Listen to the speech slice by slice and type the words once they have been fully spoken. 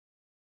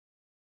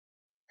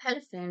Hello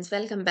friends,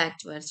 welcome back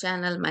to our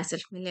channel.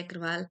 Myself Milya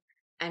Agrawal,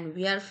 and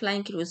we are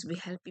Flying Crews. We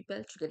help people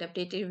to get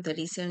updated with the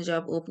recent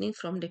job opening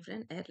from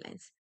different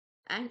airlines.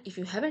 And if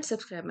you haven't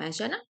subscribed my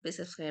channel, please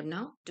subscribe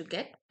now to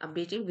get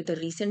updated with the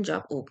recent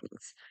job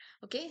openings.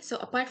 Okay, so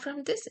apart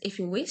from this, if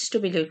you wish to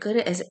build your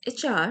career as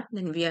HR,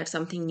 then we are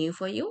something new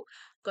for you.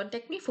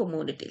 Contact me for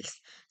more details.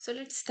 So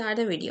let's start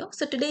the video.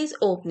 So today's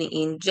opening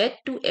in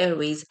Jet2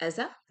 Airways as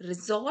a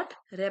resort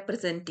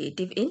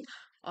representative in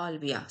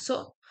Olbia.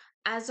 So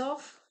as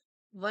of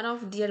one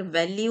of their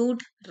valued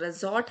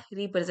resort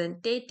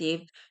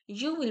representative,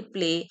 you will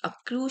play a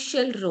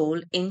crucial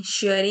role in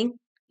sharing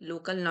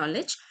local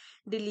knowledge,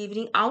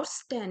 delivering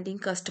outstanding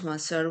customer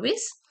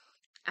service,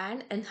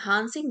 and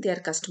enhancing their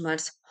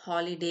customers'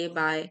 holiday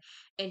by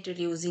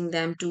introducing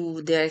them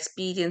to their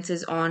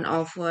experiences on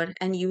offer.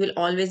 And you will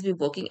always be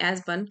working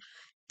as one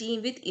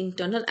team with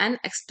internal and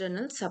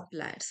external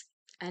suppliers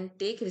and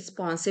take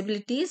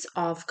responsibilities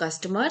of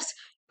customers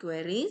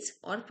queries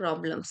or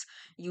problems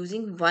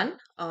using one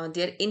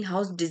their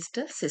in-house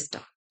digital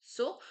system.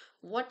 So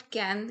what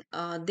can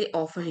they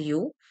offer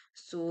you?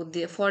 So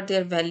they, for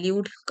their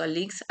valued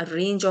colleagues, a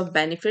range of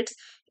benefits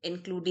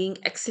including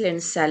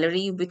excellent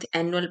salary with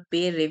annual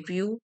pay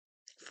review,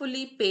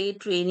 fully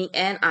paid training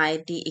and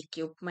IT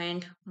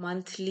equipment,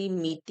 monthly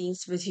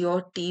meetings with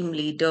your team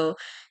leader,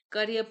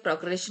 career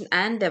progression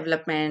and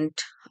development,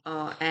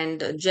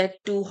 and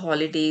Jet2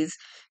 holidays,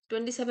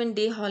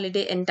 27-day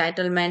holiday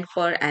entitlement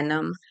per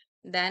annum,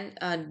 then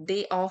a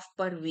day off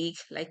per week,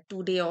 like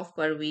 2 day off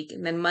per week,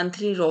 and then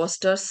monthly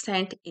roster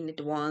sent in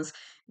advance,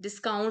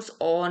 discounts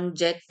on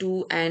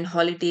Jet2 and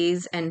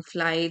holidays and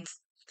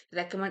flights,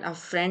 recommend a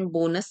friend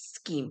bonus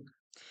scheme.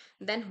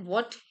 Then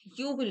what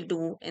you will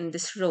do in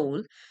this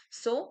role?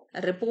 So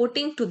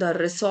reporting to the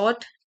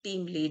resort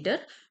team leader,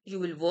 you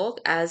will work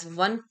as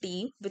one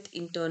team with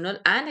internal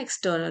and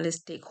external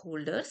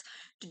stakeholders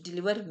to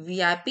deliver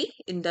VIP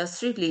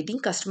industry leading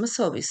customer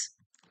service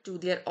to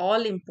their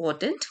all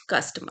important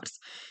customers.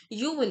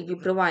 You will be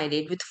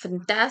provided with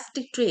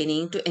fantastic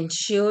training to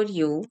ensure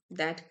you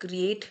that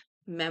create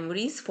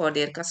memories for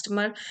their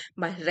customer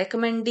by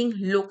recommending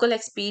local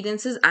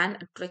experiences and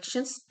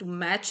attractions to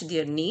match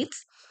their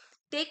needs.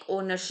 Take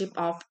ownership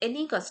of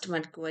any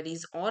customer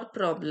queries or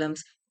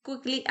problems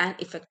quickly and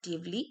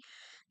effectively.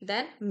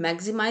 Then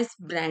maximize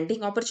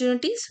branding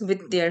opportunities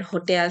with their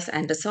hotels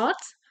and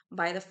resorts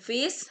by the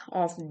face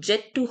of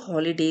Jet2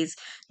 holidays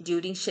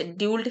during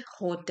scheduled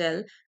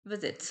hotel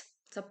visits.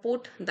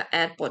 Support the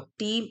airport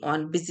team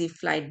on busy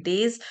flight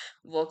days,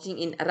 working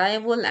in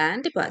arrival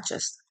and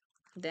departures.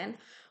 Then,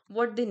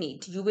 what they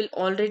need, you will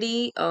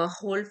already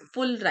hold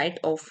full right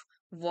of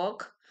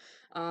work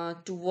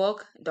to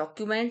work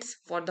documents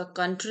for the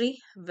country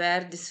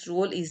where this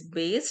role is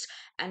based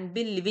and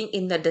be living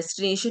in the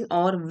destination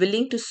or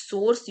willing to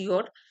source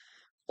your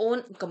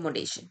own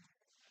accommodation.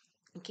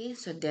 Okay,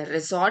 so their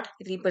resort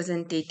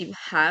representative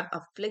have a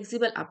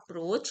flexible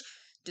approach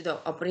to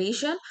the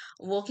operation.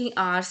 Working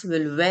hours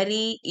will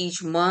vary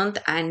each month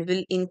and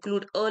will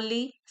include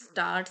early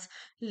starts,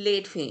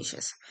 late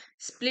finishes,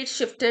 split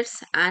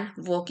shifters, and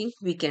working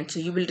weekends. So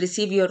you will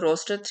receive your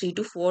roster 3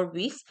 to 4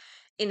 weeks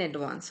in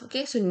advance.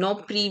 Okay, so no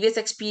previous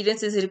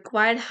experience is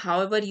required.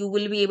 However, you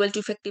will be able to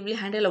effectively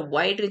handle a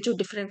wide range of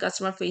different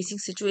customer facing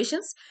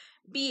situations,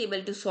 be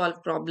able to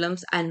solve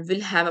problems, and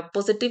will have a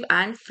positive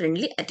and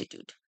friendly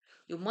attitude.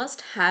 You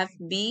must have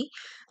be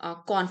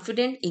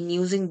confident in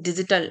using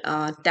digital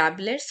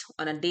tablets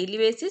on a daily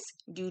basis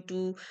due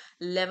to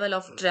level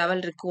of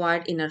travel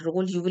required in a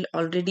role. You will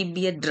already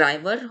be a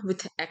driver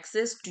with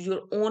access to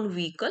your own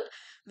vehicle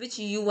which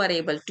you are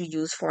able to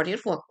use for your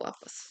work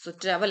purpose. So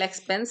travel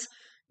expense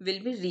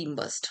will be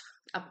reimbursed.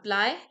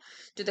 Apply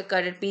to the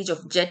career page of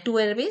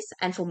Jet2 Airways,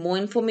 and for more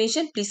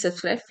information please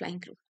subscribe Flying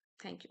Crew.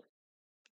 Thank you.